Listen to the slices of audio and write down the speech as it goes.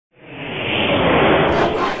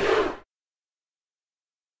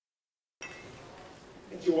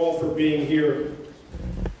you all for being here.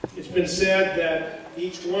 It's been said that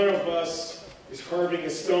each one of us is carving a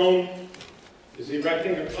stone, is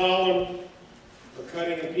erecting a column, or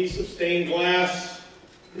cutting a piece of stained glass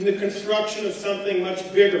in the construction of something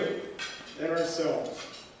much bigger than ourselves.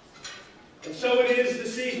 And so it is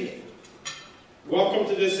this evening. Welcome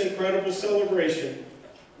to this incredible celebration.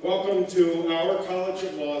 Welcome to our College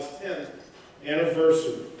of Law's 10th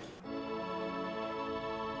anniversary.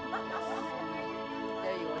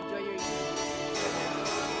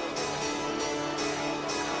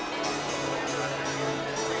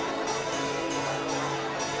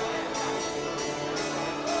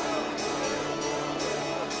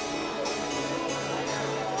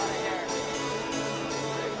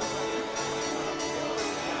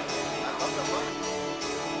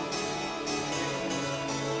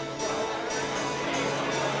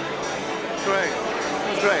 Great.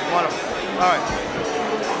 It was great. Wonderful. All right.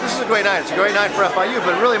 This is a great night. It's a great night for FIU,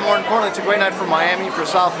 but really more importantly, it's a great night for Miami, for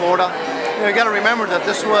South Florida. You got to remember that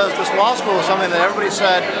this law school was something that everybody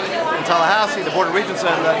said in Tallahassee, the Board of Regents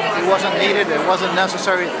said that it wasn't needed, it wasn't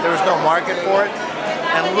necessary, there was no market for it.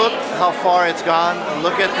 And look how far it's gone.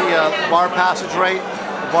 Look at the bar passage rate,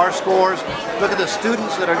 the bar scores. Look at the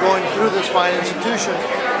students that are going through this fine institution.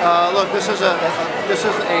 Look, this is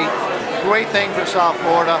a great thing for South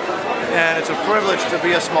Florida, and it's a privilege to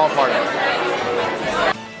be a small part of it.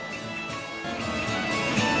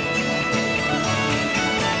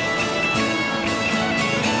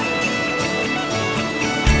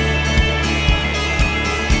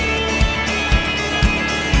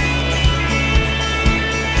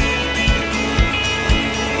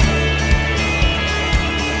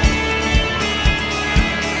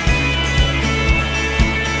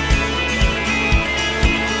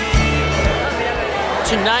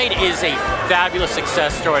 Tonight is a fabulous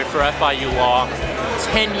success story for FIU Law.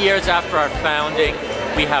 10 years after our founding,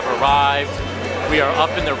 we have arrived. We are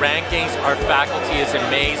up in the rankings. Our faculty is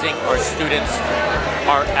amazing. Our students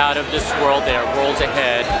are out of this world. They are worlds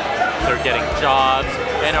ahead. They're getting jobs.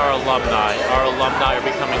 And our alumni are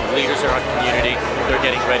becoming leaders in our community. They're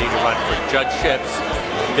getting ready to run for judgeships.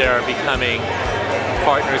 They're becoming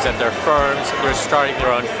partners at their firms. They're starting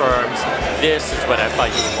their own firms. This is what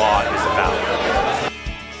FIU Law is about.